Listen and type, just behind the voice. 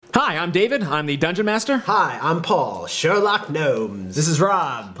Hi, I'm David. I'm the Dungeon Master. Hi, I'm Paul, Sherlock Gnomes. This is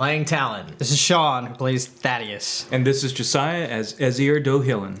Rob, playing Talon. This is Sean, who plays Thaddeus. And this is Josiah as Ezir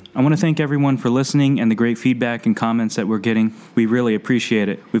Dohillen. I want to thank everyone for listening and the great feedback and comments that we're getting. We really appreciate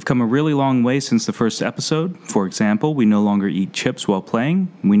it. We've come a really long way since the first episode. For example, we no longer eat chips while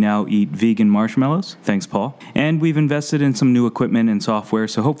playing. We now eat vegan marshmallows. Thanks, Paul. And we've invested in some new equipment and software,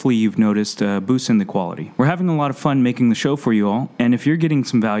 so hopefully you've noticed a boost in the quality. We're having a lot of fun making the show for you all, and if you're getting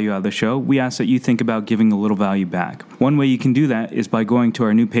some value out of the show, we ask that you think about giving a little value back. One way you can do that is by going to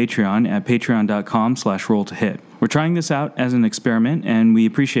our new Patreon at patreon.com/roll-to-hit. We're trying this out as an experiment, and we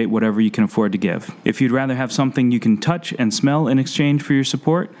appreciate whatever you can afford to give. If you'd rather have something you can touch and smell in exchange for your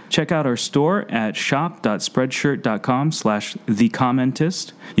support, check out our store at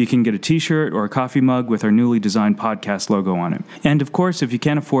shop.spreadshirt.com/thecommentist. You can get a t-shirt or a coffee mug with our newly designed podcast logo on it. And of course, if you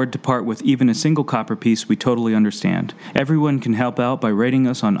can't afford to part with even a single copper piece, we totally understand. Everyone can help out by rating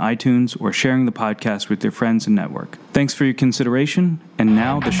us on iTunes or sharing the podcast with their friends and network. Thanks for your consideration, and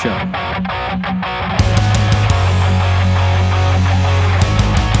now the show.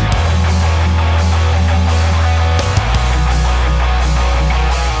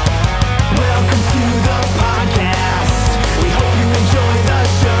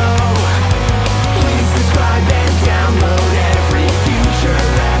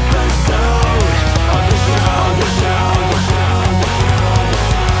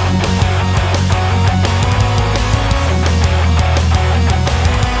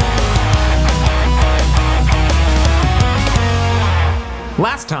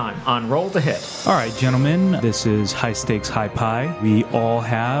 Last time on Roll to Hit. All right, gentlemen, this is High Stakes, High Pie. We all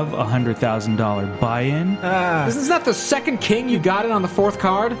have a $100,000 buy-in. Isn't that the second king you got in on the fourth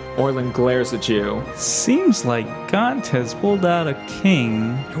card? Orlin glares at you. Seems like Gaunt has pulled out a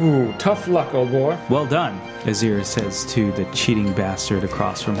king. Ooh, tough luck, old boy. Well done, Azir says to the cheating bastard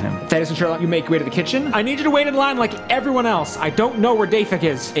across from him. Thaddeus and Sherlock, you make your way to the kitchen. I need you to wait in line like everyone else. I don't know where Dafik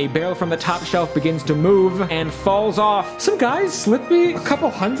is. A barrel from the top shelf begins to move and falls off. Some guys slipped me a couple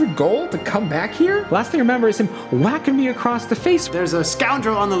hundred gold to come back here. Last thing I remember is him whacking me across the face. There's a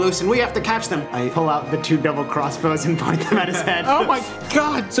scoundrel on the loose and we have to catch them. I pull out the 2 double crossbows and point them at his head. Oh my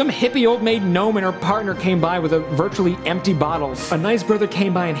god! Some hippie old maid gnome and her partner came by with a virtually empty bottle. A nice brother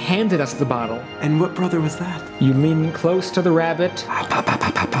came by and handed us the bottle. And what brother was that? You lean close to the rabbit.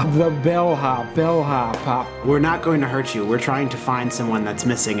 The bellhop. We're not going to hurt you. We're trying to find someone that's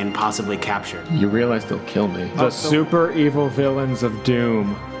missing and possibly captured. You realize they'll kill me. The super evil villains of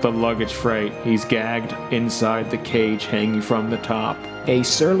doom. The luggage freight. He's gagged inside the cage hanging from the top. A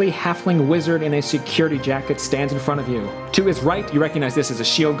surly halfling wizard in a security jacket stands in front of you. To his right, you recognize this as a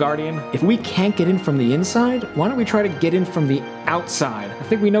shield guardian. If we can't get in from the inside, why don't we try to get in from the outside? I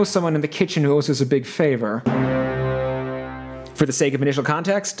think we know someone in the kitchen who owes us a big favor. For the sake of initial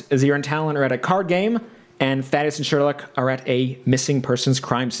context, Azir and Talon are at a card game, and Thaddeus and Sherlock are at a missing persons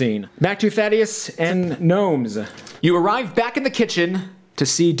crime scene. Back to Thaddeus and Gnomes. You arrive back in the kitchen to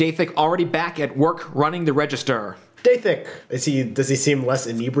see Dafik already back at work running the register. Dafik, does he seem less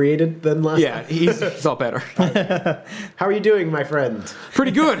inebriated than last time? He's all better. How are you doing, my friend? Pretty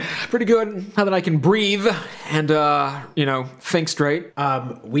good. Now that I can breathe and, think straight.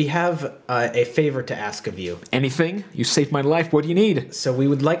 We have a favor to ask of you. Anything? You saved my life. What do you need? So we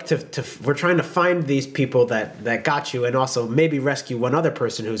would like we're trying to find these people that got you and also maybe rescue one other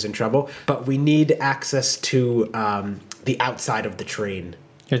person who's in trouble, but we need access to the outside of the train.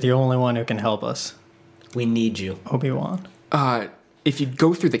 You're the only one who can help us. We need you. Obi-Wan. If you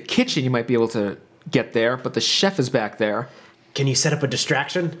go through the kitchen, you might be able to get there, but the chef is back there. Can you set up a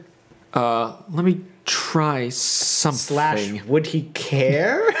distraction? Let me try something. Would he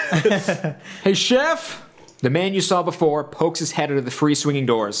care? Hey, chef! The man you saw before pokes his head out of the free swinging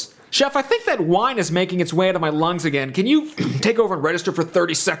doors. Chef, I think that wine is making its way out of my lungs again. Can you take over and register for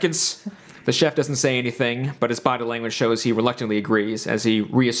 30 seconds? The chef doesn't say anything, but his body language shows he reluctantly agrees as he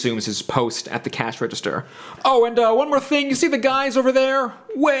reassumes his post at the cash register. Oh, and one more thing. You see the guys over there?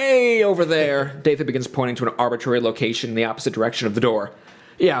 Way over there. Dathan begins pointing to an arbitrary location in the opposite direction of the door.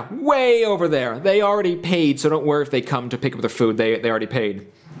 Yeah, way over there. They already paid, so don't worry if they come to pick up their food. They already paid.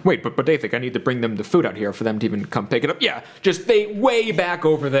 Wait, but Dathan, I need to bring them the food out here for them to even come pick it up. Yeah, just they way back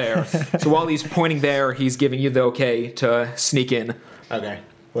over there. So while he's pointing there, he's giving you the okay to sneak in. Okay.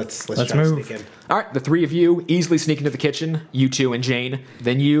 Let's try move. to sneak in. All right, the three of you easily sneak into the kitchen, you two and Jane.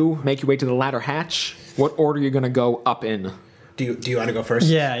 Then you make your way to the ladder hatch. What order are you going to go up in? Do you want to go first?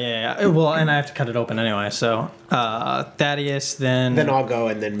 Yeah. Well, and I have to cut it open anyway, so Thaddeus, then... Then I'll go,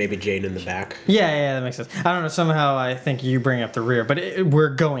 and then maybe Jane in the back. Yeah, that makes sense. I don't know, somehow I think you bring up the rear, but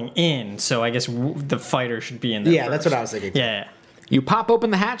we're going in, so I guess the fighter should be in there Yeah, first. that's what I was thinking. Yeah. You pop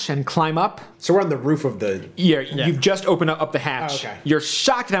open the hatch and climb up. So we're on the roof of the... Yeah, you've just opened up the hatch. Oh, okay. You're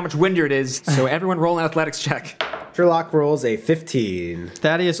shocked at how much windier it is, so everyone roll an athletics check. Sherlock rolls a 15.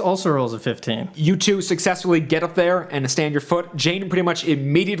 Thaddeus also rolls a 15. You two successfully get up there and stand your foot. Jane pretty much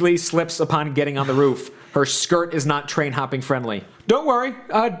immediately slips upon getting on the roof. Her skirt is not train hopping friendly. Don't worry,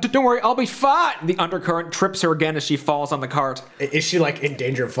 I'll be fine. The undercurrent trips her again as she falls on the cart. Is she, like, in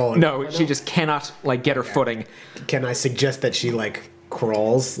danger of falling? No, she just cannot, like, get her footing. Can I suggest that she, like,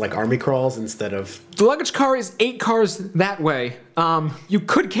 crawls, like army crawls instead of... The luggage car is 8 cars that way. You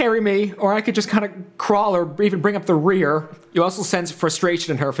could carry me, or I could just kind of crawl or even bring up the rear. You also sense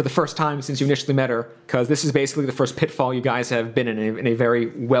frustration in her for the first time since you initially met her, because this is basically the first pitfall you guys have been in a very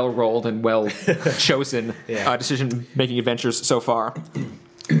well-rolled and well-chosen decision-making adventures so far.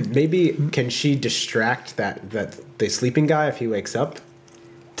 Maybe can she distract that the sleeping guy if he wakes up?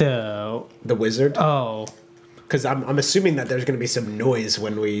 The wizard? Oh. Because I'm assuming that there's going to be some noise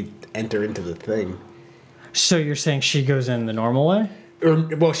when we enter into the thing. So you're saying she goes in the normal way?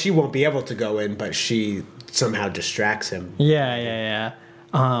 Well, she won't be able to go in, but she somehow distracts him. Yeah.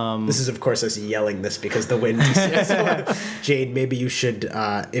 This is, of course, us yelling this because the wind. So, Jade, maybe you should,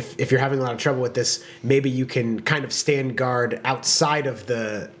 if you're having a lot of trouble with this, maybe you can kind of stand guard outside of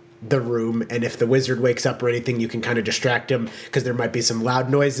the room, and if the wizard wakes up or anything, you can kind of distract him because there might be some loud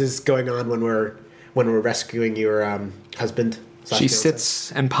noises going on when we're rescuing your husband. She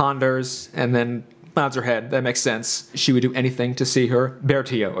sits and ponders and then nods her head. That makes sense. She would do anything to see her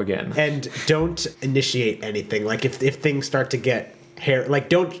Bertio again. And don't initiate anything. Like if things start to get like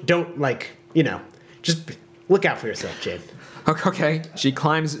don't like, just look out for yourself, Jade. Okay. She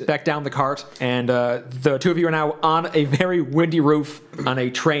climbs back down the cart, and the two of you are now on a very windy roof on a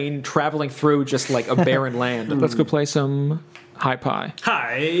train traveling through just like a barren land. Let's go play some High Pie.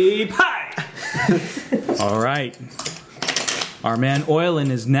 Hi, pie! All right. Our man Oilin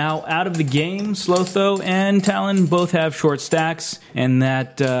is now out of the game. Slotho and Talon both have short stacks, and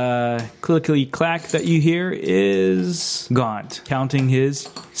that clickety-clack that you hear is Gaunt, counting his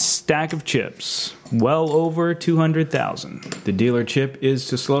stack of chips. Well over 200,000. The dealer chip is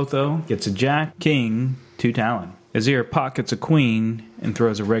to Slotho, gets a jack, king to Talon. Azir pockets a queen and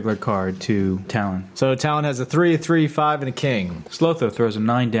throws a regular card to Talon. So Talon has a 3, 3, 5, and a king. Slotho throws a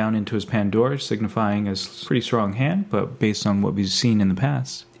 9 down into his Pandora, signifying a pretty strong hand, but based on what we've seen in the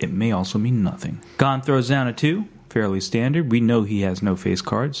past, it may also mean nothing. Gon throws down a 2, fairly standard. We know he has no face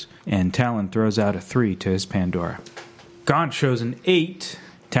cards. And Talon throws out a 3 to his Pandora. Gon shows an 8.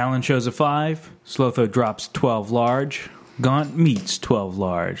 Talon shows a 5. Slotho drops 12 large. Gaunt meets 12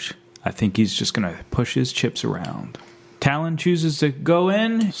 large. I think he's just going to push his chips around. Talon chooses to go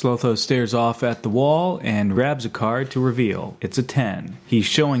in. Slotho stares off at the wall and grabs a card to reveal. It's a 10. He's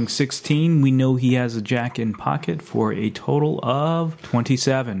showing 16. We know he has a jack in pocket for a total of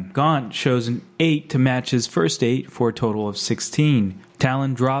 27. Gaunt shows an 8 to match his first 8 for a total of 16.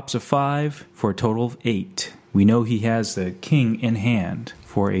 Talon drops a 5 for a total of 8. We know he has the king in hand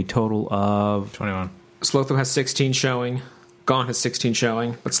for a total of 21. Slotho has 16 showing. Gaunt has 16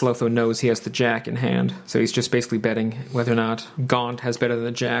 showing, but Slotho knows he has the jack in hand, so he's just basically betting whether or not Gaunt has better than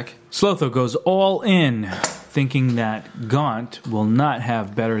the jack. Slotho goes all in, thinking that Gaunt will not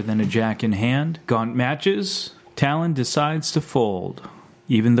have better than a jack in hand. Gaunt matches. Talon decides to fold.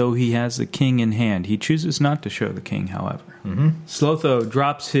 Even though he has the king in hand, he chooses not to show the king, however. Slotho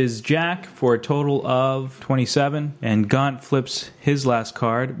drops his jack for a total of 27, and Gaunt flips his last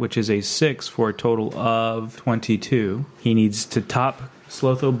card, which is a 6 for a total of 22. He needs to top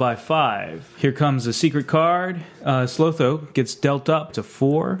Slotho by 5. Here comes a secret card. Slotho gets dealt up to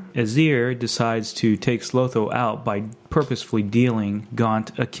 4. Azir decides to take Slotho out by purposefully dealing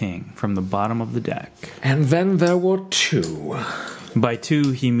Gaunt a king from the bottom of the deck. And then there were 2. By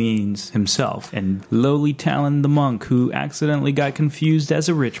 2, he means himself and lowly Talon the monk, who accidentally got confused as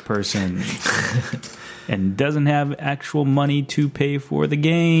a rich person and doesn't have actual money to pay for the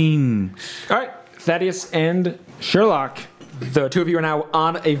game. All right, Thaddeus and Sherlock. The two of you are now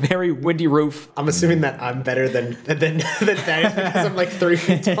on a very windy roof. I'm assuming that I'm better than Thaddeus because I'm like 3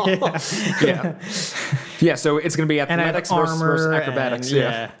 feet tall. Yeah, so it's going to be athletics versus acrobatics.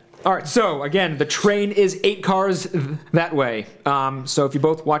 Yeah. All right, so again, the train is 8 cars that way. So if you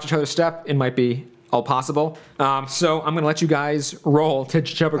both watch each other step, it might be all possible. So I'm going to let you guys roll to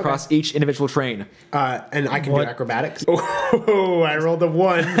jump across each individual train. And I can do acrobatics. Oh, I rolled a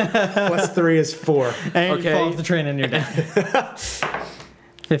 1. Plus 3 is 4. And you fall off the train and you're down.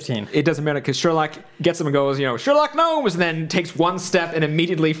 15. It doesn't matter because Sherlock gets him and goes, Sherlock Gnomes, and then takes one step and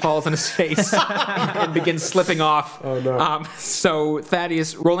immediately falls on his face and begins slipping off. Oh, no. So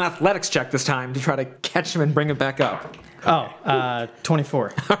Thaddeus, roll an athletics check this time to try to catch him and bring him back up.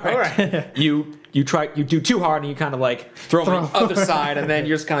 24. All right. You do too hard and you kind of like throw him on the other side and then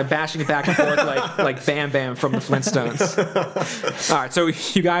you're just kind of bashing it back and forth like Bam Bam from the Flintstones. All right, so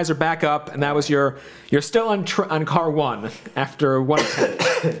you guys are back up and that was you're still on car 1 after 1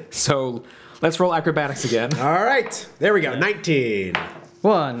 attempt. So let's roll acrobatics again. All right. There we go. 19.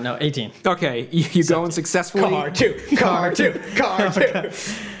 18. Okay, you go and successfully. Car 2. Car 2. Car 2.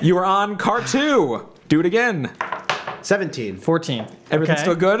 You are on car 2. Do it again. 17. 14. Everything's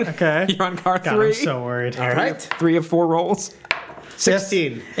still good? Okay. You're on car 3. God, I'm so worried. All right. 3 of 4 rolls.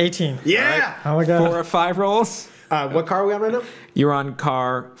 16. 18. Yeah. Oh my God. 4 of 5 rolls. What car are we on right now? You're on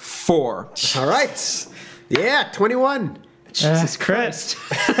car 4. All right. Yeah, 21. Jesus Christ.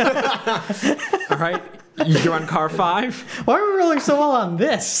 All right. You're on car 5. Why are we rolling so well on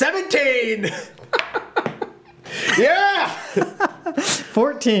this? 17. Yeah.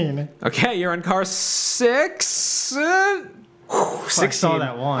 14. Okay, you're on car 6. I saw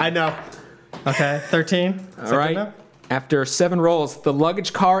that one. I know. Okay, 13. All right. After 7 rolls, the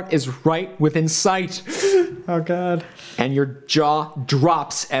luggage cart is right within sight, Oh God. and your jaw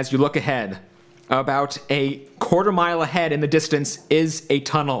drops as you look ahead. About a quarter mile ahead in the distance is a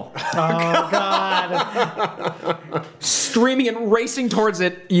tunnel. Oh God. Streaming and racing towards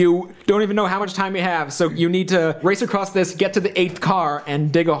it, you don't even know how much time you have, so you need to race across this, get to the 8th car,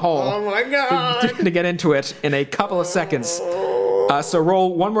 and dig a hole Oh my God. to get into it in a couple of seconds. So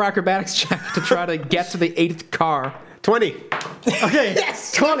roll one more acrobatics check to try to get to the 8th car. 20. Okay.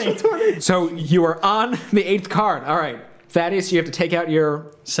 Yes. 20. So you are on the 8th card. All right. Thaddeus, you have to take out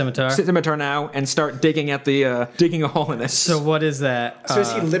your scimitar now and start digging at the digging a hole in this. So what is that? So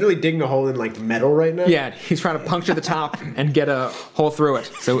is he literally digging a hole in like metal right now? Yeah, he's trying to puncture the top and get a hole through it.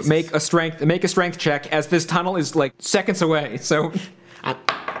 So make a strength check as this tunnel is like seconds away. So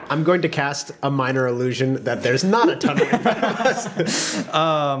I'm going to cast a minor illusion that there's not a tunnel in front of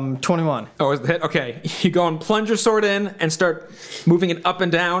us. 21. oh, is the hit? Okay, you go and plunge your sword in and start moving it up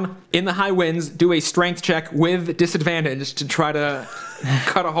and down in the high winds. Do a strength check with disadvantage to try to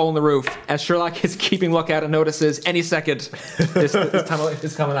cut a hole in the roof. As Sherlock is keeping lookout and notices any second this tunnel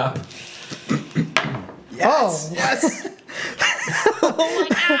is coming up. Yes. Yes. Oh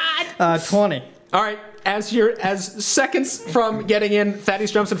my God! 20. All right, as seconds from getting in,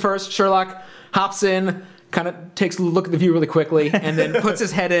 Thaddeus jumps in first. Sherlock hops in, kind of takes a look at the view really quickly, and then puts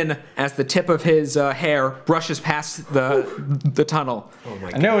his head in as the tip of his hair brushes past the tunnel. Oh my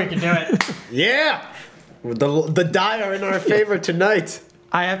I God. know we can do it. Yeah. The die are in our favor tonight.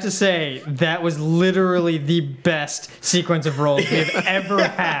 I have to say, that was literally the best sequence of rolls we've ever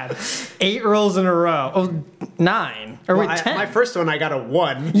had. 8 rolls in a row. Oh, 9. Or Well, wait, 10. my first one, I got a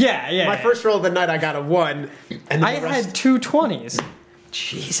 1. Yeah. My first roll of the night, I got a 1. And then I the rest- had 2 20s.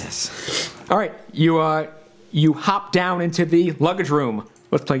 Jesus. All right, you hop down into the luggage room.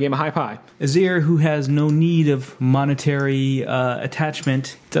 Let's play a game of High Pie. Azir, who has no need of monetary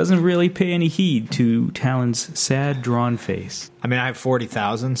attachment, doesn't really pay any heed to Talon's sad, drawn face. I mean, I have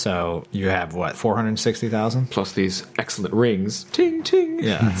 40,000, so you have what, 460,000? Plus these excellent rings. Ting, ting.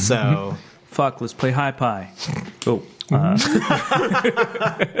 Yeah. So Fuck, let's play High Pie. Oh.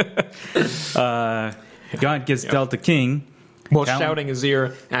 God gets dealt a king. While Talon- shouting,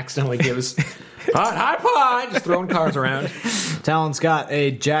 Azir accidentally gives High Pie, just throwing cards around. Talon's got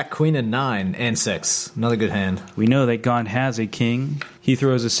a Jack, Queen, and 9, and 6. Another good hand. We know that Gaunt has a king. He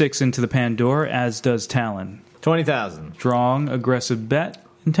throws a 6 into the Pandora, as does Talon. 20,000. Strong, aggressive bet,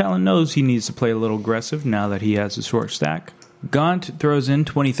 and Talon knows he needs to play a little aggressive now that he has a short stack. Gaunt throws in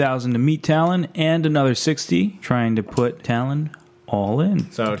 20,000 to meet Talon, and another 60, trying to put Talon all in.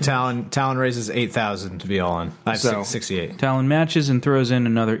 So Talon raises 8,000 to be all in. I have So- 68. Talon matches and throws in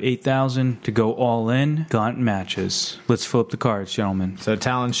another 8,000 to go all in. Gaunt matches. Let's flip the cards, gentlemen. So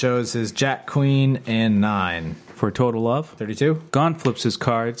Talon shows his Jack, Queen, and 9. For a total of 32. Gaunt flips his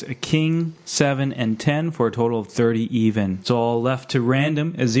cards, a king, 7, and 10 for a total of 30 even. It's all left to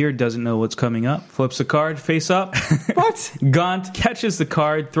random. Azir doesn't know what's coming up. Flips a card face up. What? Gaunt catches the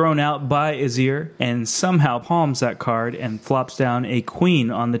card thrown out by Azir and somehow palms that card and flops down a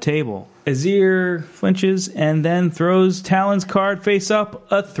queen on the table. Azir flinches and then throws Talon's card face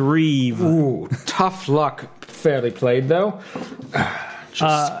up, a 3. Ooh, tough luck. Fairly played, though.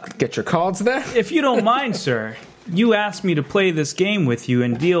 Just get your cards there. If you don't mind, sir, you asked me to play this game with you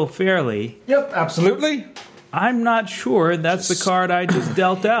and deal fairly. Yep, absolutely. I'm not sure that's the card I just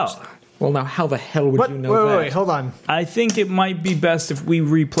dealt out. Well, now how the hell would you know that? Wait, hold on. I think it might be best if we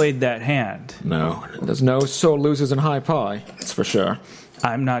replayed that hand. No, there's no sore losers in high pie. That's for sure.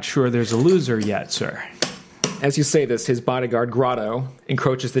 I'm not sure there's a loser yet, sir. As you say this, his bodyguard Grotto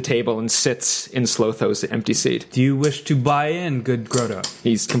encroaches the table and sits in Slotho's empty seat. Do you wish to buy in, good Grotto?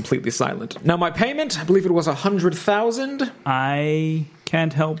 He's completely silent. Now, my payment, I believe it was 100,000. I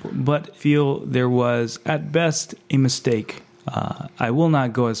can't help but feel there was, at best, a mistake. I will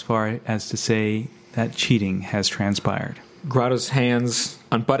not go as far as to say that cheating has transpired. Grotto's hands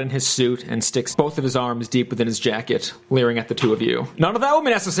unbutton his suit and sticks both of his arms deep within his jacket, leering at the two of you. None of that will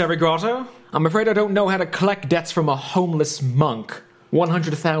be necessary, Grotto. I'm afraid I don't know how to collect debts from a homeless monk.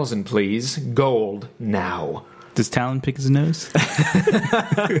 100,000, please. Gold, now. Does Talon pick his nose?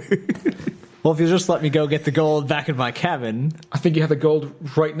 Well, if you just let me go get the gold back in my cabin. I think you have the gold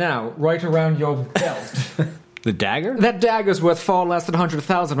right now, right around your belt. The dagger? That dagger's worth far less than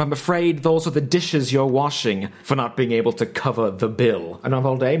 100,000. I'm afraid those are the dishes you're washing for not being able to cover the bill. And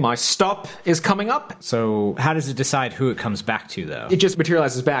all day, my stop is coming up. So how does it decide who it comes back to, though? It just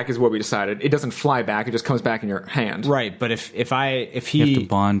materializes back is what we decided. It doesn't fly back, it just comes back in your hand. Right, but if You have to he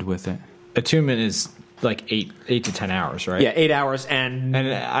bond with it. attunement is like 8 to 10 hours, right? Yeah, 8 hours, and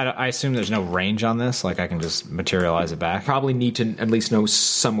And I assume there's no range on this. Like I can just materialize it back. probably need to at least know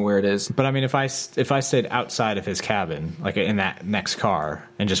somewhere it is. But I mean, if I stayed outside of his cabin, like in that next car,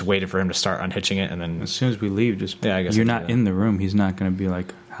 and just waited for him to start unhitching it, and then As soon as we leave, just Yeah, I guess you're I can not do that. in the room. He's not going to be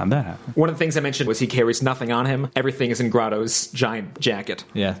like, how'd that happen? One of the things I mentioned was he carries nothing on him. Everything is in Grotto's giant jacket.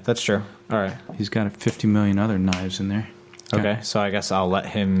 yeah, that's true. All right, He's got 50 million other knives in there. okay. So I guess I'll let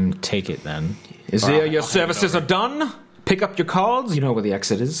him take it then. Is there your services are done? Pick up your cards. You know where the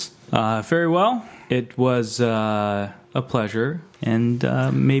exit is. Very well. It was a pleasure, and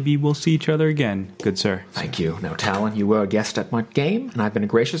maybe we'll see each other again, good sir. Thank you. Now, Talon, you were a guest at my game, and I've been a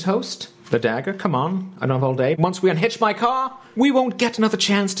gracious host. The dagger, come on. I don't have all day. Once we unhitch my car, we won't get another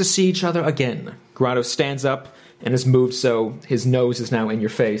chance to see each other again. Grotto stands up and is moved so his nose is now in your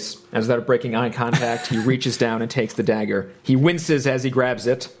face. As without breaking eye contact, he reaches down and takes the dagger. He winces as he grabs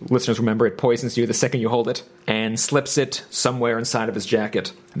it. Listeners, remember, it poisons you the second you hold it. And slips it somewhere inside of his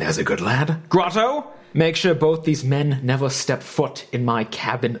jacket. There's a good lad. Grotto, make sure both these men never step foot in my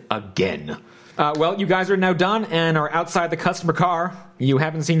cabin again. Well, you guys are now done and are outside the customer car. You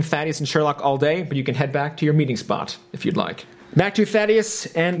haven't seen Thaddeus and Sherlock all day, but you can head back to your meeting spot if you'd like. Back to Thaddeus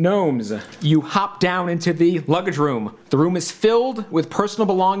and Gnomes. You hop down into the luggage room. The room is filled with personal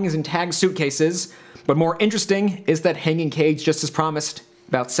belongings and tagged suitcases, but more interesting is that hanging cage just as promised,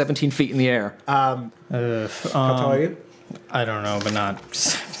 about 17 feet in the air. How tall are you? I don't know, but not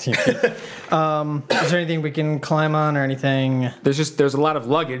 17 feet. Is there anything we can climb on or anything? There's a lot of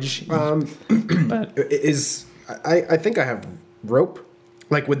luggage. I think I have rope.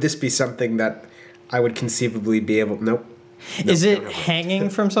 Like, would this be something that I would conceivably be able? Nope. Is it hanging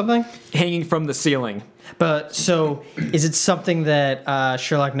from something? Hanging from the ceiling. But so, is it something that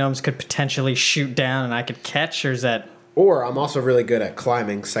Sherlock Gnomes could potentially shoot down and I could catch, or is that? Or I'm also really good at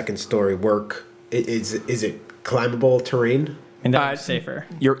climbing second story work. Is it climbable terrain? And that's safer.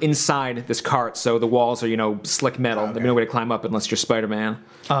 You're inside this cart, so the walls are, slick metal. Okay. There's no way to climb up unless you're Spider-Man.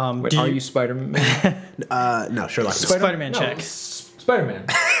 Wait, are you Spider-Man? No, Sherlock. Spider-Man check. Spider-Man.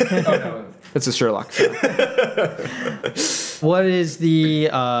 Oh, no. That's a Sherlock. Sorry. What is the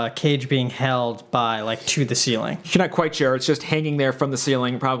cage being held by, like, to the ceiling? You're not quite sure. It's just hanging there from the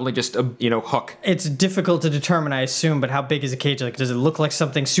ceiling, probably just a, hook. It's difficult to determine, I assume, but how big is a cage? Like, does it look like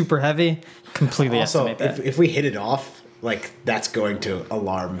something super heavy? Completely Also, estimate that. if we hit it off, like, that's going to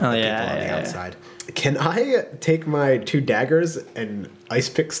alarm the people on the outside. Can I take my 2 daggers and ice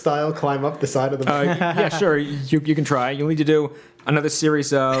pick style climb up the side of the Yeah, sure. You can try. You'll need to do another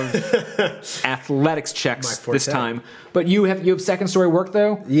series of athletics checks this time. But you have second story work,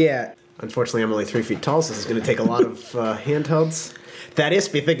 though? Yeah. Unfortunately, I'm only 3 feet tall, so this is going to take a lot of handhelds. Thaddeus,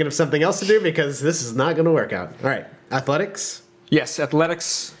 be thinking of something else to do because this is not going to work out. All right. Athletics? Yes,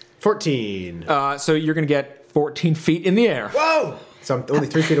 athletics. 14. So you're going to get 14 feet in the air. Whoa! So I'm only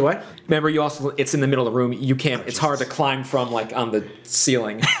 3 feet away? Remember, it's in the middle of the room. You can't. It's hard to climb from, like, on the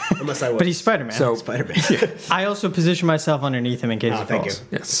ceiling. Unless I was. But he's Spider-Man. So Spider-Man. I also position myself underneath him in case he Thank you. falls.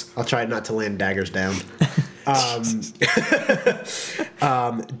 yes. I'll try not to land daggers down.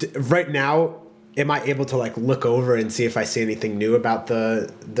 Right now, am I able to look over and see if I see anything new about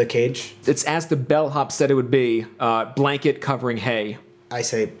the cage? It's as the bellhop said it would be. Blanket covering hay. I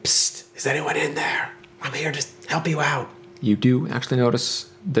say, "Psst! Is anyone in there? I'm here to help you out." You do actually notice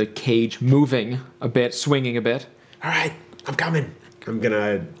the cage moving a bit, swinging a bit. All right, I'm coming. I'm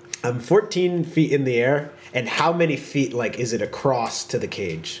gonna I'm 14 feet in the air, and how many feet, like, is it across to the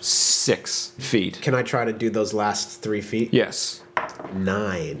cage? 6 feet. Can I try to do those last 3 feet? Yes.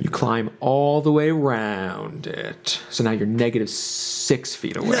 9. You climb all the way around it. So now you're -6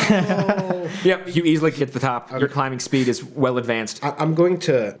 feet away. Yep, you easily get to the top. Your climbing speed is well advanced. I'm going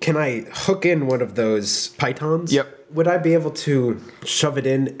to... Can I hook in one of those pythons? Yep. Would I be able to shove it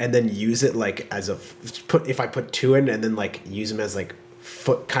in and then use it, like, as a... if I put 2 in and then, like, use them as, like,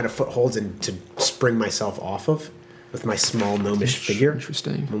 footholds and to spring myself off of? With my small gnomish figure.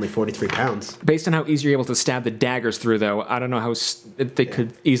 Interesting. I'm only 43 pounds. Based on how easy you're able to stab the daggers through, though, I don't know how if they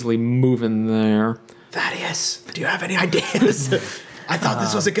could easily move in there. Thaddeus, do you have any ideas? I thought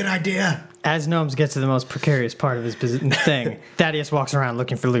this was a good idea. As gnomes get to the most precarious part of his thing, Thaddeus walks around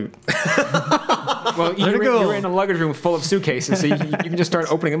looking for loot. Well, you're in a luggage room full of suitcases, so you can just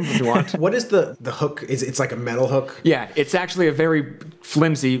start opening them if you want. What is the hook? It's like a metal hook? Yeah, it's actually a very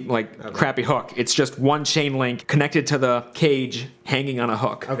flimsy, crappy hook. It's just one chain link connected to the cage, hanging on a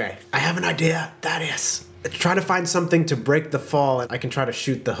hook. Okay. I have an idea, Thaddeus. Try to find something to break the fall. I can try to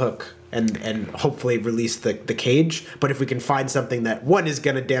shoot the hook and hopefully release the cage. But if we can find something that, one, is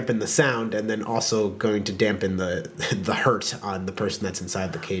going to dampen the sound and then also going to dampen the hurt on the person that's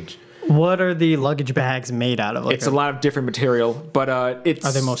inside the cage. What are the luggage bags made out of? It's a lot of different material, but it's...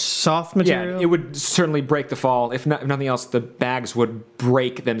 Are they most soft material? Yeah, it would certainly break the fall. If nothing else, the bags would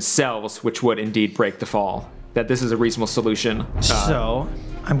break themselves, which would indeed break the fall. That this is a reasonable solution. So,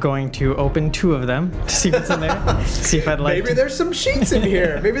 I'm going to open 2 of them to see what's in there. See if I'd like Maybe there's some sheets in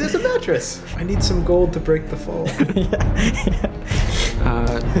here. Maybe there's a mattress. I need some gold to break the fall.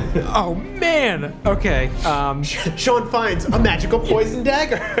 Oh, man! Okay. Sean finds a magical poison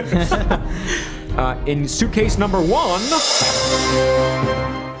dagger. In suitcase number 1...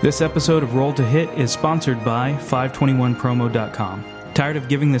 This episode of Roll to Hit is sponsored by 521promo.com. Tired of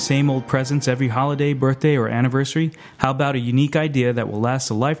giving the same old presents every holiday, birthday, or anniversary? How about a unique idea that will last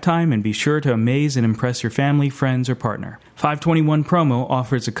a lifetime and be sure to amaze and impress your family, friends, or partner? 521 Promo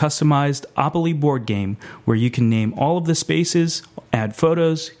offers a customized Opoly board game where you can name all of the spaces, add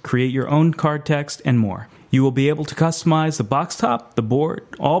photos, create your own card text, and more. You will be able to customize the box top, the board,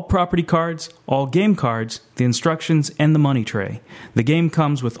 all property cards, all game cards, the instructions, and the money tray. The game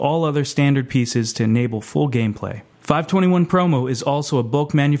comes with all other standard pieces to enable full gameplay. 521 Promo is also a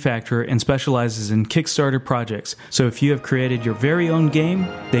bulk manufacturer and specializes in Kickstarter projects, so if you have created your very own game,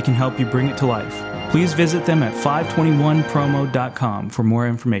 they can help you bring it to life. Please visit them at 521promo.com for more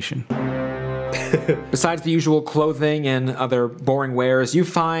information. Besides the usual clothing and other boring wares, you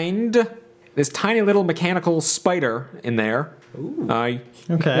find this tiny little mechanical spider in there. Okay.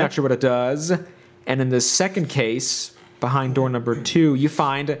 Not sure what it does. And in the second case, behind door number 2, you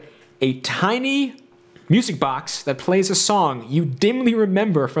find a tiny music box that plays a song you dimly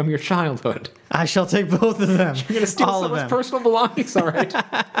remember from your childhood. I shall take both of them. You're going to steal all of someone's them. personal belongings, all right?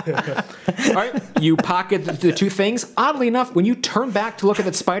 All right, you pocket the 2 things. Oddly enough, when you turn back to look at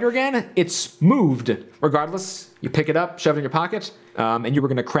that spider again, it's moved. Regardless, you pick it up, shove it in your pocket, and you were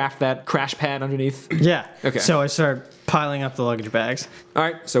going to craft that crash pad underneath. Yeah. Okay. So I start piling up the luggage bags. All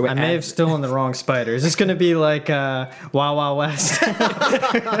right, so I may have stolen the wrong spider. Is this going to be like Wild Wild West?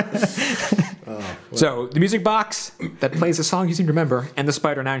 So the music box that plays a song you seem to remember, and the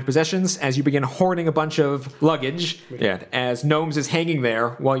spider now in your possessions as you begin hoarding a bunch of luggage. Yeah, as Gnomes is hanging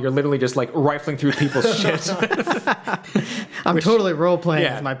there while you're literally just like rifling through people's shit. I'm totally role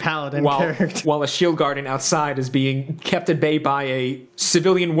playing with my paladin character. While a shield guardian outside is being kept at bay by a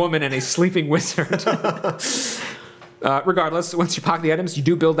civilian woman and a sleeping wizard. Regardless, once you pocket the items, you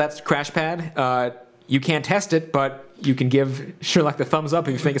do build that crash pad. You can't test it, but you can give Sherlock the thumbs up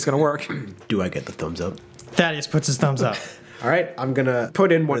if you think it's going to work. Do I get the thumbs up? Thaddeus puts his thumbs up. All right, I'm going to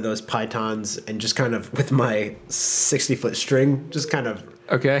put in one of those pythons and just kind of, with my 60-foot string, just kind of...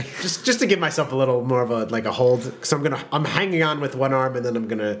 Okay. Just to give myself a little more of a hold. Because I'm hanging on with one arm and then I'm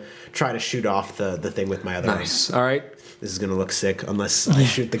going to try to shoot off the thing with my other arm. Nice. All right. This is going to look sick unless I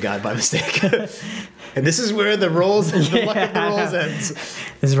shoot the guy by mistake. And this is where the luck of the rolls ends.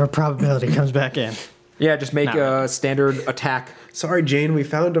 This is where probability comes back in. Yeah, just make a standard attack. Sorry, Jane, we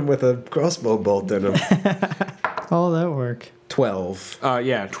found him with a crossbow bolt in him. All that work. 12.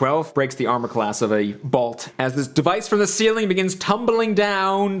 12 breaks the armor class of a bolt as this device from the ceiling begins tumbling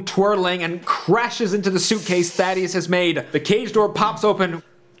down, twirling, and crashes into the suitcase Thaddeus has made. The cage door pops open.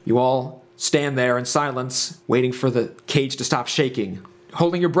 You all stand there in silence, waiting for the cage to stop shaking,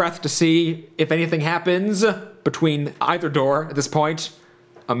 holding your breath to see if anything happens between either door at this point.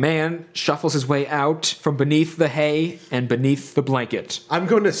 A man shuffles his way out from beneath the hay and beneath the blanket. I'm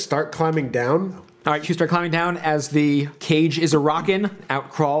going to start climbing down, All right, you start climbing down. As the cage is a-rockin', out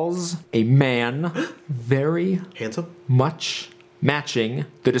crawls a man very Handsome? much matching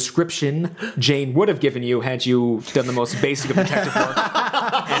the description Jane would have given you had you done the most basic of detective work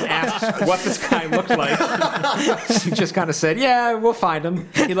and asked what this guy looked like. She just kind of said, yeah, we'll find him.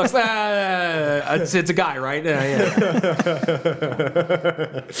 He looks, it's a guy, right? Yeah.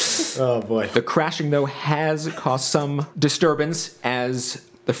 Oh, boy. The crashing, though, has caused some disturbance as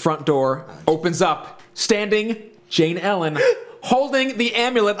the front door opens up, standing Jane Ellen, holding the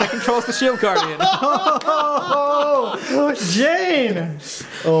amulet that controls the Shield Guardian. Jane!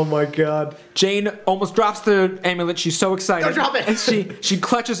 Oh, my God. Jane almost drops the amulet. She's so excited. Don't drop it! And she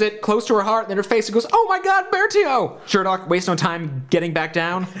clutches it close to her heart, and then her face and goes, oh my God, Bertio! Sherlock wastes no time getting back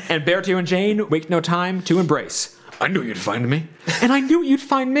down, and Bertio and Jane waste no time to embrace. I knew you'd find me. And I knew you'd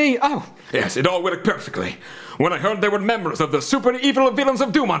find me. Oh, yes, it all worked perfectly. When I heard there were members of the super evil villains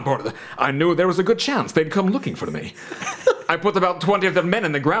of Doom on board, I knew there was a good chance they'd come looking for me. I put about 20 of their men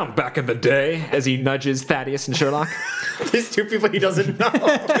in the ground back in the day, as he nudges Thaddeus and Sherlock. These two people he doesn't know.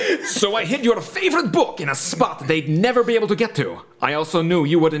 So I hid your favorite book in a spot that they'd never be able to get to. I also knew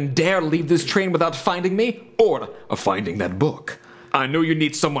you wouldn't dare leave this train without finding me, or finding that book. I knew you'd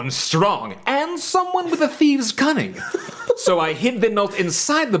need someone strong, and someone with a thieve's cunning. So I hid the note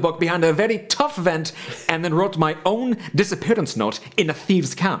inside the book behind a very tough vent, and then wrote my own disappearance note in a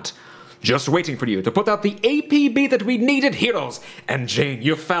thieve's cant. Just waiting for you to put out the APB that we needed, heroes. And Jane,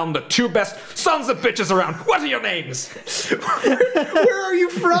 you found the two best sons of bitches around. What are your names? Where are you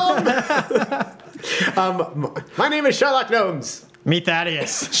from? My name is Sherlock Gnomes. Meet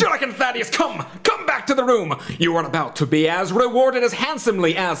Thaddeus. Sherlock and Thaddeus, come back to the room. You are about to be as rewarded as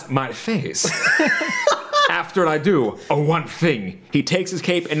handsomely as my face. After I do one thing, he takes his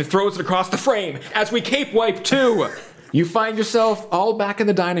cape and throws it across the frame as we cape wipe too. You find yourself all back in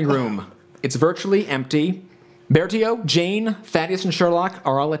the dining room. It's virtually empty. Bertio, Jane, Thaddeus, and Sherlock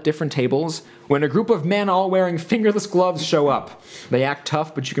are all at different tables when a group of men all wearing fingerless gloves show up. They act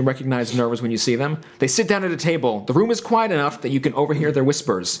tough, but you can recognize nerves when you see them. They sit down at a table. The room is quiet enough that you can overhear their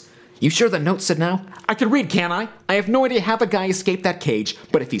whispers. You sure the note said now? I can read, can't I? I have no idea how the guy escaped that cage,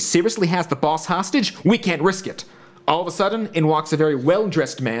 but if he seriously has the boss hostage, we can't risk it. All of a sudden, in walks a very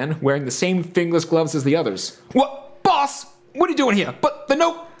well-dressed man wearing the same fingerless gloves as the others. What? Boss? What are you doing here? But the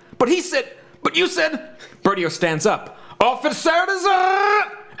note... But he said... But you said... Bertio stands up. Officers,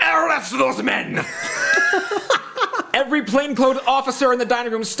 arrest those men! Every plainclothes officer in the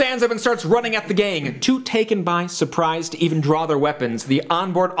dining room stands up and starts running at the gang. Too taken by surprise to even draw their weapons, the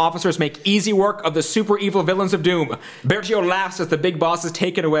onboard officers make easy work of the super evil villains of Doom. Bertio laughs as the big boss is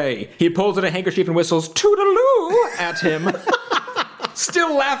taken away. He pulls out a handkerchief and whistles toodaloo at him.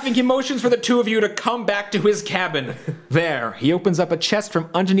 Still laughing, he motions for the two of you to come back to his cabin. There, he opens up a chest from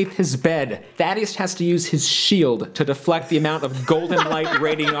underneath his bed. Thaddeus has to use his shield to deflect the amount of golden light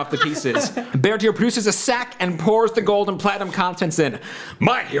radiating off the pieces. Bertio produces a sack and pours the gold and platinum contents in.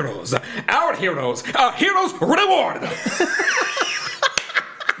 My heroes, our heroes reward!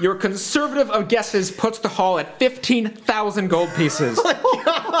 Your conservative of guesses puts the haul at 15,000 gold pieces.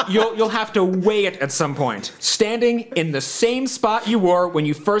 You'll have to weigh it at some point. Standing in the same spot you were when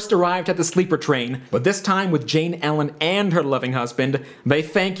you first arrived at the sleeper train, but this time with Jane Ellen and her loving husband, they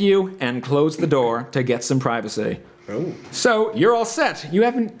thank you and close the door to get some privacy. Oh. So, you're all set. You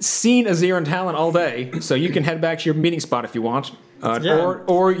haven't seen Azir and Talon all day, so you can head back to your meeting spot if you want.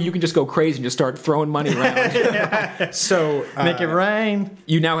 Or you can just go crazy and just start throwing money around. So Make it rain.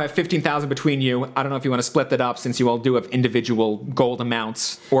 You now have 15,000 between you. I don't know if you want to split that up since you all do have individual gold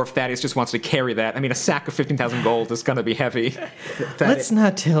amounts, or if Thaddeus just wants to carry that. I mean, a sack of 15,000 gold is going to like Let's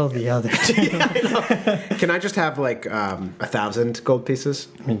not tell the other two. Can I just have like 1,000 gold pieces?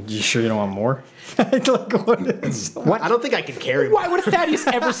 I mean, you sure you don't want more? Like, What? I don't think I can carry Why would Thaddeus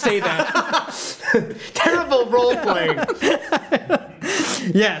ever say that? Terrible role playing.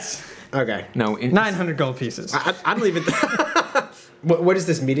 Yes. Okay. No. 900 gold pieces. I don't even. What is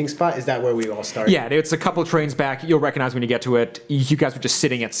this meeting spot? Is that where we all start? Yeah, it's a couple trains back. You'll recognize when you get to it. You guys were just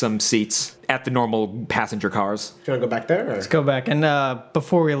sitting at some seats at the normal passenger cars. Do you want to go back there? Or? Let's go back. And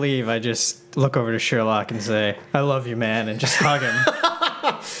before we leave, I just look over to Sherlock and say, I love you, man, and just hug him.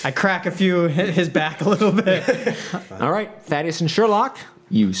 I crack his back a little bit. All right, Thaddeus and Sherlock,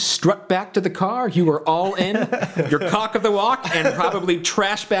 you strut back to the car. You are all in. Your cock of the walk and probably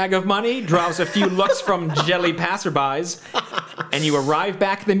trash bag of money draws a few looks from jelly passerbys. And you arrive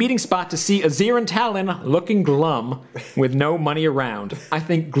back at the meeting spot to see Azir and Talon looking glum with no money around. I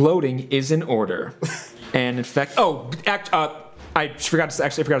think gloating is in order. And in fact, I forgot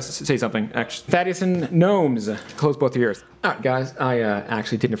to say something. Actually, Thaddeus and Gnomes, close both your ears. All right, guys, I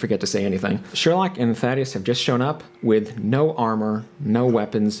actually didn't forget to say anything. Sherlock and Thaddeus have just shown up with no armor, no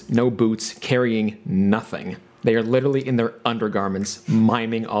weapons, no boots, carrying nothing. They are literally in their undergarments,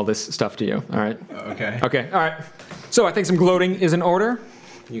 miming all this stuff to you. All right. Okay. Okay. All right. So I think some gloating is in order.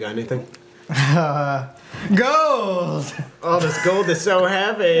 You got anything? Gold! Oh, this gold is so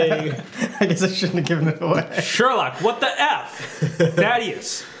heavy. I guess I shouldn't have given it away. Sherlock, what the F?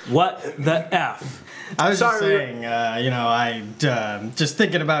 Thaddeus, what the F? I was just Sorry. saying, just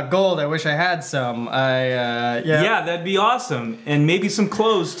thinking about gold, I wish I had some. Yeah, that'd be awesome. And maybe some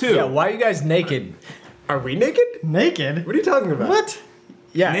clothes, too. Yeah, why are you guys naked? Are we naked? Naked? What are you talking about? What?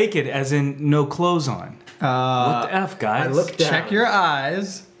 Yeah. Naked, as in no clothes on. What the F, guys? I looked down. Check your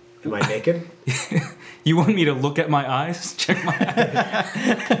eyes. Am I naked? You want me to look at my eyes? Check my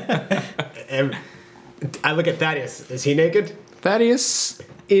eyes. I look at Thaddeus. Is he naked? Thaddeus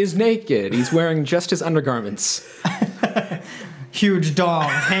is naked. He's wearing just his undergarments. Huge dong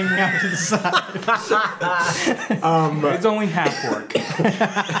hanging out to the side. It's only half work.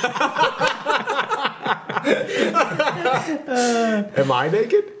 Am I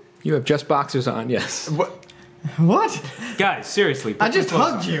naked? You have just boxers on, yes. What? Guys, seriously. I put just some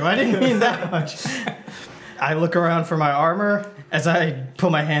clothes hugged on. you. I didn't mean that much. I look around for my armor as I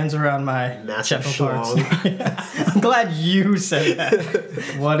put my hands around my Massive gentle parts. schlong. I'm glad you said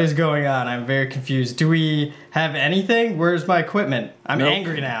that. What is going on? I'm very confused. Do we have anything? Where's my equipment? I'm Nope.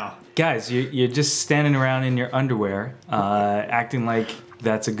 angry now. Guys, you're just standing around in your underwear, acting like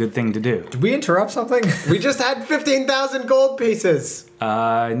that's a good thing to do. Did we interrupt something? We just had 15,000 gold pieces.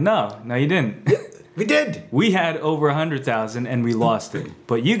 No, you didn't. We did. We had over 100,000 and we lost it.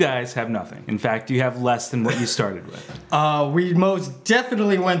 But you guys have nothing. In fact, you have less than what you started with. We most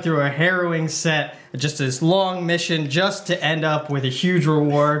definitely went through a harrowing set, just this long mission, just to end up with a huge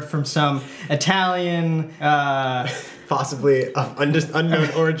reward from some Italian. Possibly of unknown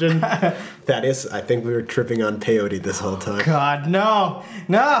origin. Thaddeus, I think we were tripping on peyote this whole time. God, no.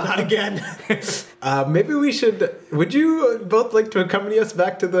 Not again. Maybe we should. Would you both like to accompany us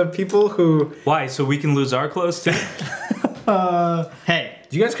back to the people who? Why? So we can lose our clothes too? Hey,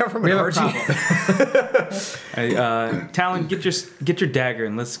 Do you guys come from we an have a orgy? problem. Talon, get your dagger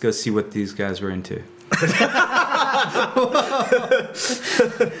and let's go see what these guys were into.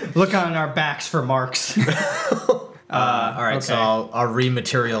 Look on our backs for marks. All right, so Okay. I'll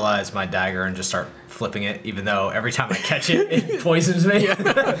rematerialize my dagger and just start flipping it, even though every time I catch it, it poisons me.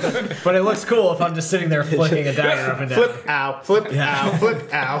 But it looks cool if I'm just sitting there flicking a dagger up and down. Flip, ow, flip, ow,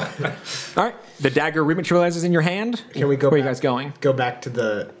 flip, ow. All right, the dagger rematerializes in your hand. Can we go Where are you back- guess going? Go back to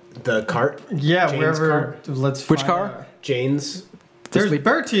the cart. Yeah, Jane's wherever. car? Let's. Which find car? out. Jane's. There's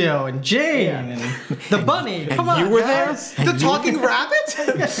Bertio and Jane and the bunny. Come on, you were guys. The talking rabbit?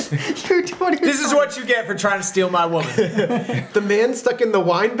 You're doing This is what you get for trying to steal my woman. The man stuck in the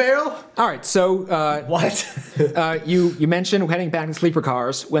wine barrel? All right, so What? you mentioned heading back to sleeper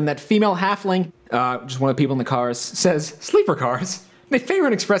cars when that female halfling, just one of the people in the cars, says, "Sleeper cars? The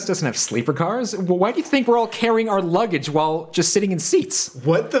Faerun Express doesn't have sleeper cars. Well, why do you think we're all carrying our luggage while just sitting in seats?"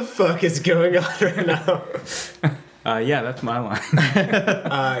 What the fuck is going on right now? Yeah, that's my line.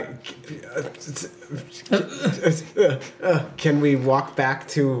 Can we walk back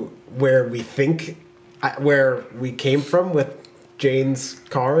to where we think, where we came from with Jane's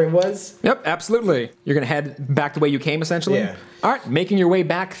car it was? Yep, absolutely. You're gonna head back the way you came, essentially? Yeah. All right, making your way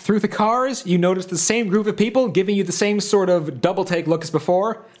back through the cars, you notice the same group of people giving you the same sort of double-take look as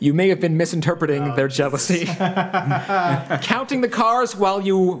before. You may have been misinterpreting their jealousy. Counting the cars while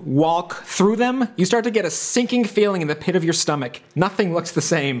you walk through them, you start to get a sinking feeling in the pit of your stomach. Nothing looks the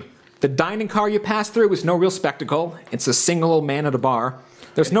same. The dining car you pass through is no real spectacle. It's a single old man at a bar.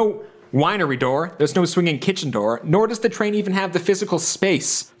 There's no winery door, there's no swinging kitchen door, nor does the train even have the physical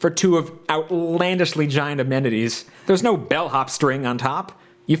space for two of outlandishly giant amenities. There's no bellhop string on top.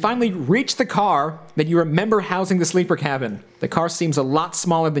 You finally reach the car that you remember housing the sleeper cabin. The car seems a lot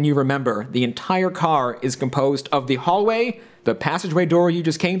smaller than you remember. The entire car is composed of the hallway, the passageway door you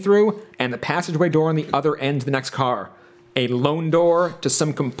just came through, and the passageway door on the other end of the next car. A lone door to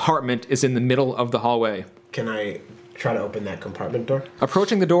some compartment is in the middle of the hallway. Can I try to open that compartment door?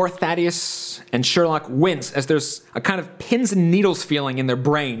 Approaching the door, Thaddeus and Sherlock wince as there's a kind of pins and needles feeling in their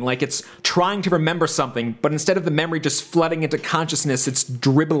brain, like it's trying to remember something, but instead of the memory just flooding into consciousness, it's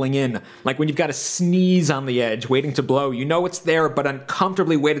dribbling in. Like when you've got a sneeze on the edge, waiting to blow. You know it's there, but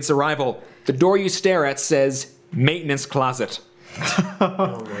uncomfortably wait its arrival. The door you stare at says, "Maintenance closet."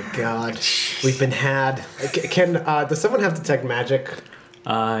 Oh my god. We've been had. Does someone have detect magic?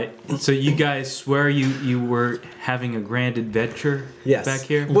 So you guys swear you were having a grand adventure back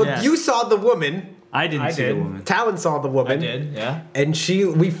here? Well, Yes. you saw the woman. I didn't see the woman. Talon saw the woman. I did, yeah. And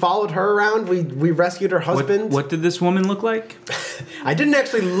we followed her around. We rescued her husband. What did this woman look like? I didn't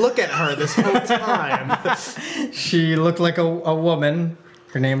actually look at her this whole time. She looked like a woman.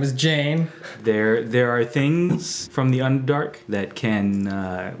 Her name was Jane. There are things from the Underdark that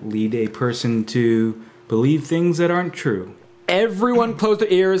can lead a person to believe things that aren't true. Everyone close their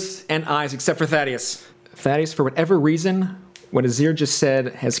ears and eyes except for Thaddeus. Thaddeus, for whatever reason, what Azir just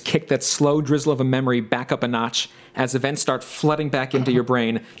said has kicked that slow drizzle of a memory back up a notch as events start flooding back into your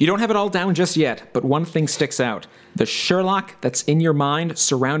brain. You don't have it all down just yet, but one thing sticks out. The Sherlock that's in your mind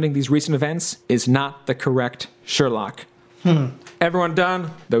surrounding these recent events is not the correct Sherlock. Everyone done?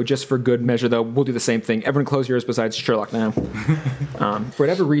 Though just for good measure, though, we'll do the same thing. Everyone close your ears besides Sherlock now. For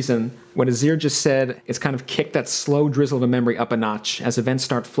whatever reason, what Azir just said, it's kind of kicked that slow drizzle of a memory up a notch as events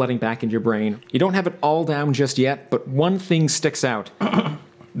start flooding back into your brain. You don't have it all down just yet, but one thing sticks out.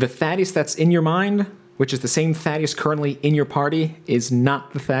 The Thaddeus that's in your mind, which is the same Thaddeus currently in your party, is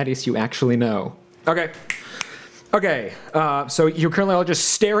not the Thaddeus you actually know. Okay, so you're currently all just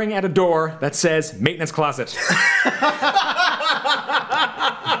staring at a door that says maintenance closet.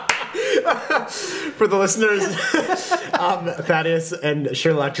 For the listeners, Thaddeus and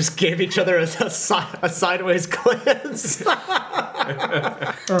Sherlock just gave each other a sideways glance.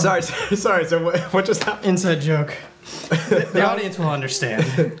 Sorry. So what just happened? Inside joke. The audience will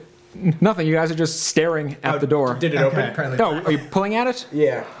understand. Nothing, you guys are just staring at the door. Did it open? Apparently. No, are you pulling at it?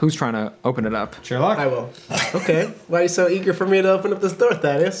 Yeah. Who's trying to open it up? Sherlock? I will. Okay. Why are you so eager for me to open up this door,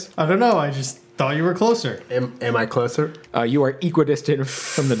 Thaddeus? I don't know. I just thought you were closer. Am I closer? You are equidistant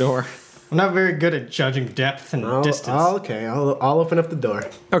from the door. I'm not very good at judging depth and distance. Okay. I'll open up the door.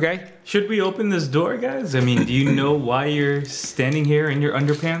 Okay. Should we open this door, guys? I mean, do you know why you're standing here in your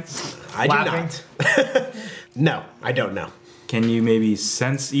underpants? I do not. No, I don't know. Can you maybe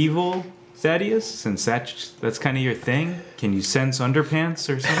sense evil, Thaddeus? Since that's kind of your thing? Can you sense underpants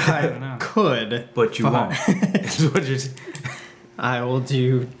or something? I don't know. Could. But you won't. Is what you're saying. I will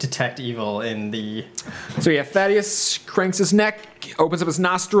do detect evil in the... So yeah, Thaddeus cranks his neck, opens up his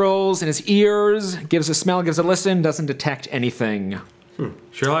nostrils and his ears, gives a smell, gives a listen, doesn't detect anything.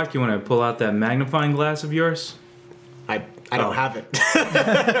 Sherlock, you want to pull out that magnifying glass of yours? I don't have it.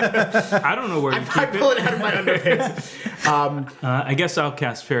 I don't know where you I keep pull it. it out of my underpants. I guess I'll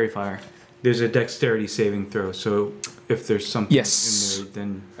cast Fairy Fire. There's a dexterity saving throw, so if there's something Yes. in there,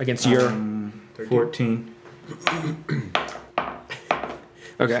 then... Against your... 14.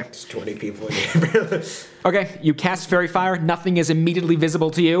 Okay. There's 20 people in here. Okay, you cast Fairy Fire. Nothing is immediately visible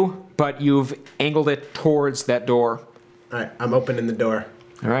to you, but you've angled it towards that door. All right, I'm opening the door.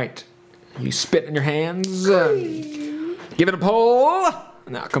 All right. You spit in your hands. Give it a pull.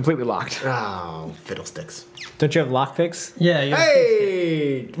 No, completely locked. Oh, fiddlesticks. Don't you have lockpicks? Yeah, you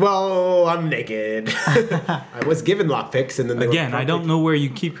Hey! Well, I'm naked. I was given lockpicks, and then they Again, were I don't know where you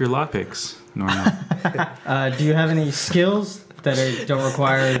keep your lockpicks, normally. do you have any skills that don't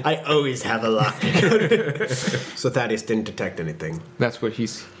require... I always have a lockpick. So Thaddeus didn't detect anything. That's what he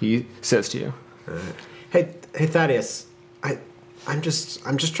says to you. Hey, Thaddeus. I'm just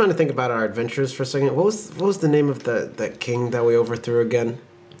trying to think about our adventures for a second. What was the name of that king that we overthrew again?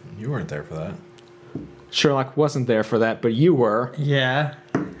 You weren't there for that. Sherlock wasn't there for that, but you were. Yeah,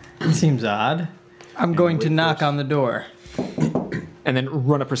 it seems odd. I'm going to knock on the door. And then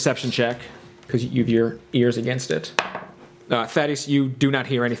run a perception check, because you have your ears against it. Thaddeus, you do not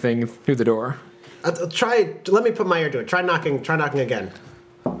hear anything through the door. Let me put my ear to it. Try knocking again.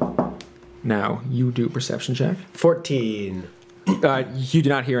 Now, you do perception check. 14. You do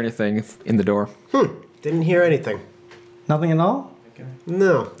not hear anything in the door. Didn't hear anything. Nothing at all?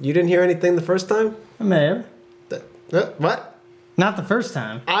 No. You didn't hear anything the first time? I may have. What? Not the first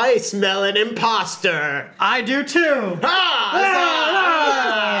time. I smell an imposter. I do too!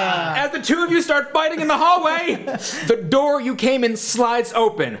 As the two of you start fighting in the hallway, the door you came in slides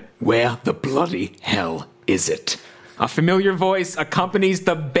open. Where the bloody hell is it? A familiar voice accompanies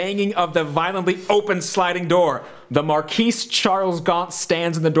the banging of the violently open sliding door. The Marquis Charles Gaunt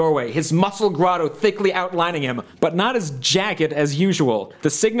stands in the doorway, his muscle grotto thickly outlining him, but not as jagged as usual. The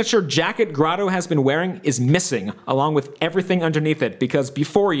signature jacket Grotto has been wearing is missing, along with everything underneath it, because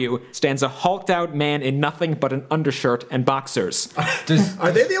before you stands a hulked-out man in nothing but an undershirt and boxers.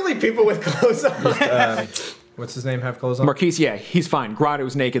 Are they the only people with clothes on? What's his name have clothes on? Marquise, yeah, he's fine.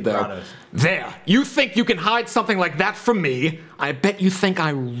 Grotto's naked, though. Grotto's. There. You think you can hide something like that from me? I bet you think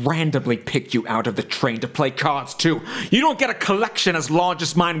I randomly picked you out of the train to play cards, too. You don't get a collection as large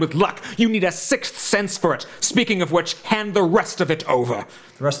as mine with luck. You need a sixth sense for it. Speaking of which, hand the rest of it over.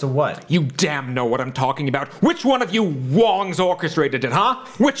 The rest of what? You damn know what I'm talking about. Which one of you Wongs orchestrated it, huh?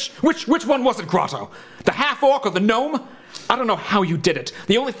 Which one was it, Grotto? The half-orc or the gnome? I don't know how you did it.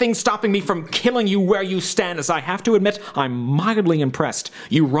 The only thing stopping me from killing you where you stand is I have to admit I'm mildly impressed.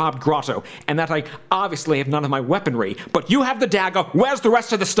 You robbed Grotto, and that I obviously have none of my weaponry. But you have the dagger. Where's the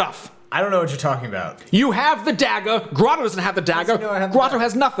rest of the stuff? I don't know what you're talking about. You have the dagger. Grotto doesn't have the dagger. Grotto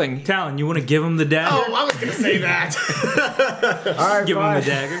has nothing. Talon, you want to give him the dagger? Oh, I was gonna say that. All right, Give him the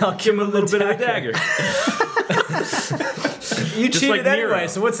dagger. I'll give him a little bit of the dagger. You cheated like anyway, Nero.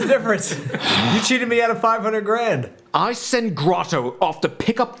 so what's the difference? You cheated me out of 500 grand. I send Grotto off to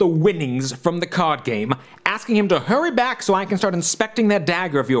pick up the winnings from the card game, asking him to hurry back so I can start inspecting that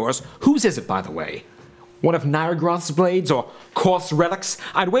dagger of yours. Whose is it, by the way? One of Nyargroth's blades or Korth's relics?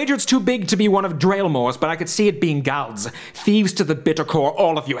 I'd wager it's too big to be one of Draelmor's, but I could see it being Gald's. Thieves to the bitter core,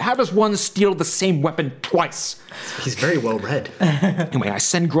 all of you. How does one steal the same weapon twice? He's very well read. Anyway, I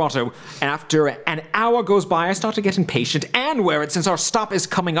send Grotto, and after an hour goes by, I start to get impatient and worried since our stop is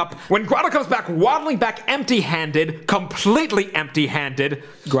coming up. When Grotto comes back, waddling back empty-handed, completely empty-handed,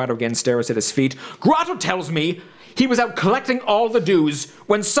 Grotto again stares at his feet. Grotto tells me he was out collecting all the dues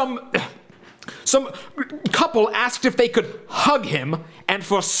when some couple asked if they could hug him, and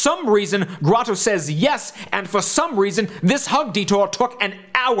for some reason, Grotto says yes, and for some reason, this hug detour took an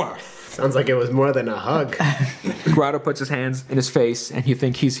hour. Sounds like it was more than a hug. Grotto puts his hands in his face, and you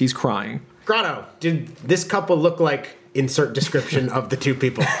think he's crying. Grotto, did this couple look like insert description of the two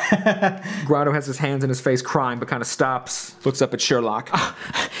people? Grotto has his hands in his face crying, but kind of stops, looks up at Sherlock.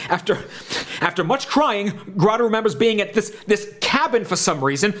 After much crying, Grotto remembers being at this cabin for some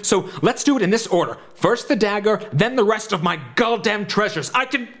reason, so let's do it in this order. First the dagger, then the rest of my goddamn treasures. I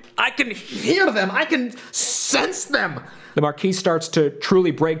can hear them. I can sense them. The Marquis starts to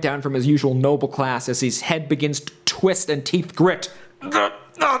truly break down from his usual noble class as his head begins to twist and teeth grit.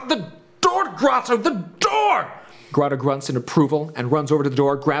 The door, Grotto, the door! Grotto grunts in approval and runs over to the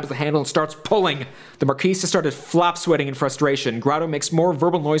door, grabs the handle, and starts pulling. The Marquis has started flop sweating in frustration. Grotto makes more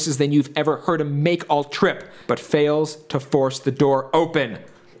verbal noises than you've ever heard him make all trip, but fails to force the door open.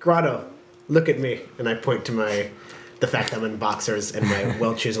 Grotto, look at me. And I point to the fact I'm in boxers and my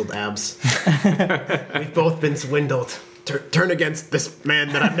well-chiseled abs. We've both been swindled. Turn against this man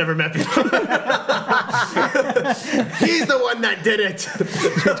that I've never met before. He's the one that did it.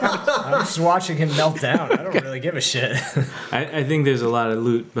 I'm just watching him melt down. I don't really give a shit. I think there's a lot of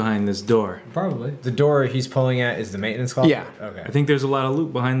loot behind this door. Probably. The door he's pulling at is the maintenance closet? Yeah. Okay. I think there's a lot of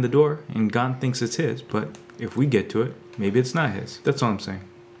loot behind the door, and Gaunt thinks it's his, but if we get to it, maybe it's not his. That's all I'm saying.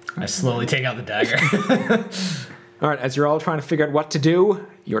 I slowly take out the dagger. All right, as you're all trying to figure out what to do,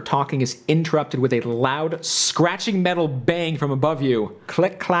 your talking is interrupted with a loud, scratching metal bang from above you.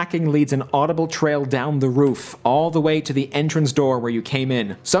 Click-clacking leads an audible trail down the roof, all the way to the entrance door where you came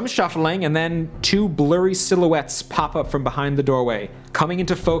in. Some shuffling, and then two blurry silhouettes pop up from behind the doorway. Coming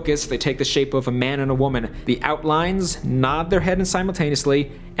into focus, they take the shape of a man and a woman. The outlines nod their head in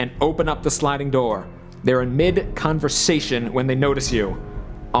simultaneously and open up the sliding door. They're in mid-conversation when they notice you.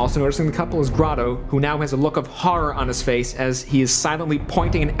 Also noticing the couple is Grotto, who now has a look of horror on his face as he is silently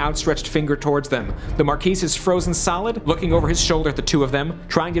pointing an outstretched finger towards them. The Marquis is frozen solid, looking over his shoulder at the two of them,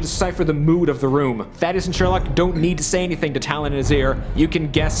 trying to decipher the mood of the room. Thaddeus and Sherlock don't need to say anything to Talon in his ear. You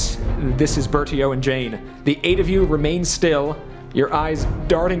can guess this is Bertio and Jane. The eight of you remain still, your eyes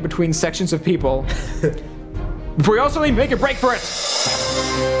darting between sections of people. Before you also make a break for it!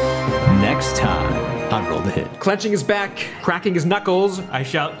 Next time on Roll the Hit. Clenching his back, cracking his knuckles, I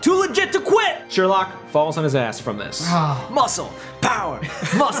shout, "Too legit to quit!" Sherlock falls on his ass from this. Muscle, power,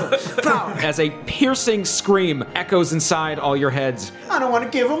 muscle, power. As a piercing scream echoes inside all your heads. I don't want to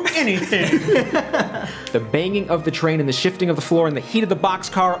give him anything. The banging of the train and the shifting of the floor and the heat of the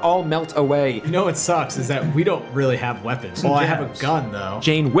boxcar all melt away. You know what sucks is that we don't really have weapons. Well, I have a gun, though.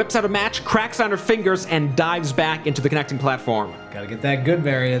 Jane whips out a match, cracks on her fingers, and dives back into the connecting platform. Gotta get that good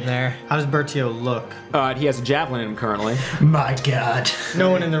berry in there. How does Bertio look? He has a javelin in him currently. My God. No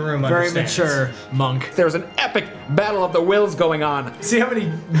one in the room Very understands. mature monk. There's an epic battle of the wills going on. See how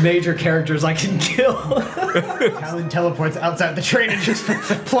many major characters I can kill. Talon teleports outside the train and just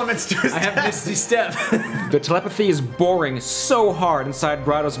plummets to his I have death. Misty Step. The telepathy is boring so hard inside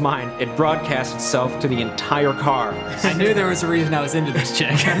Grotto's mind, it broadcasts itself to the entire car. I knew there was a reason I was into this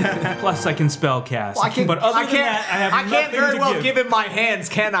chick. Plus, I can spell cast. I can't, but other I than can't, that, I have I can't nothing very to well give. give him my hands,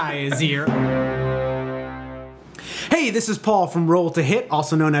 can I, Azir? Hey, this is Paul from Roll to Hit,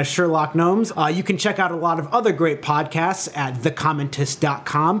 also known as Sherlock Gnomes. You can check out a lot of other great podcasts at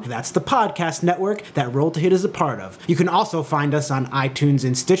thecommentist.com. That's the podcast network that Roll to Hit is a part of. You can also find us on iTunes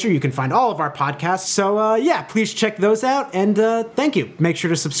and Stitcher. You can find all of our podcasts. So, please check those out, and thank you. Make sure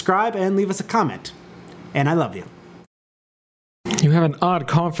to subscribe and leave us a comment. And I love you. You have an odd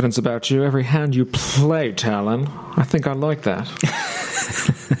confidence about you every hand you play, Talon. I think I like that.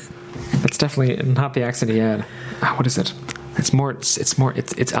 That's definitely not the accent he had. What is it? It's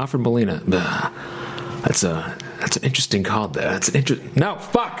Alfred Molina. That's an interesting card there. No,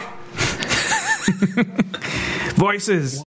 fuck! Voices!